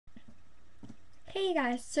Hey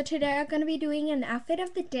guys, so today I'm going to be doing an outfit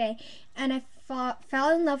of the day, and I fell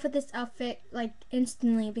in love with this outfit like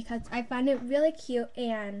instantly because I find it really cute.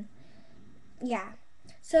 And yeah,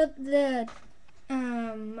 so the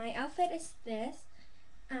my outfit is this.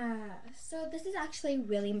 So this is actually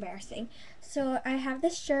really embarrassing. So I have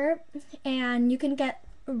this shirt, and you can get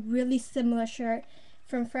a really similar shirt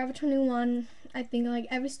from Forever 21. I think like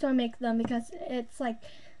every store makes them because it's like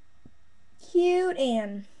cute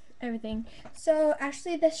and everything. So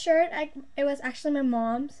actually this shirt, it was actually my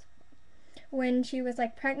mom's when she was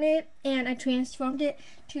like pregnant, and I transformed it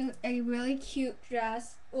to a really cute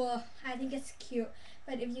dress. Well, I think it's cute,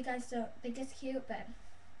 but if you guys don't think it's cute, but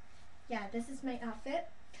yeah, this is my outfit.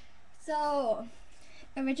 So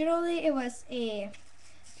originally it was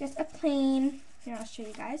just a plain, here I'll show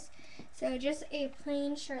you guys. So just a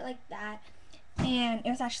plain shirt like that, and it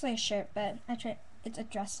was actually a shirt, but it's a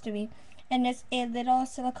dress to me. And there's a little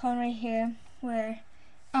silicone right here where,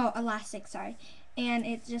 oh, elastic, sorry. And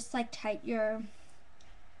it just like tight your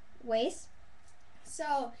waist.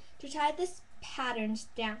 So to tie this patterns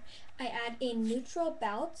down, I add a neutral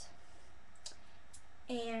belt,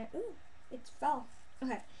 and ooh, it fell.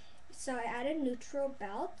 Okay, so I add a neutral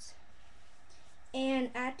belt and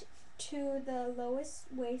add to the lowest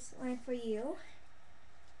waistline for you.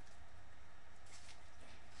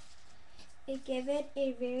 It gave it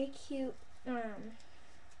a very cute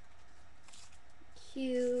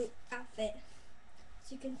outfit.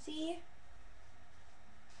 As you can see,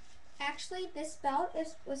 actually this belt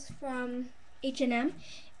was from H&M,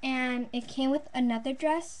 and it came with another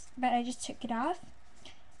dress, but I just took it off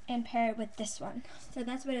and paired it with this one. So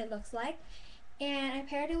that's what it looks like. And I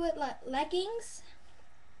paired it with leggings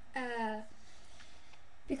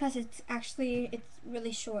because it's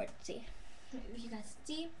really short. See, if you guys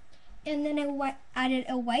see. And then I added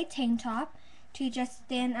a white tank top to just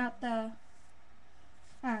stand out the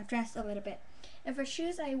dress a little bit. And for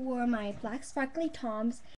shoes, I wore my black sparkly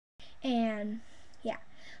Toms. And yeah,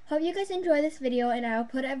 hope you guys enjoy this video, and I'll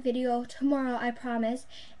put a video tomorrow, I promise.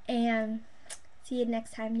 And see you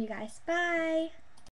next time, you guys. Bye.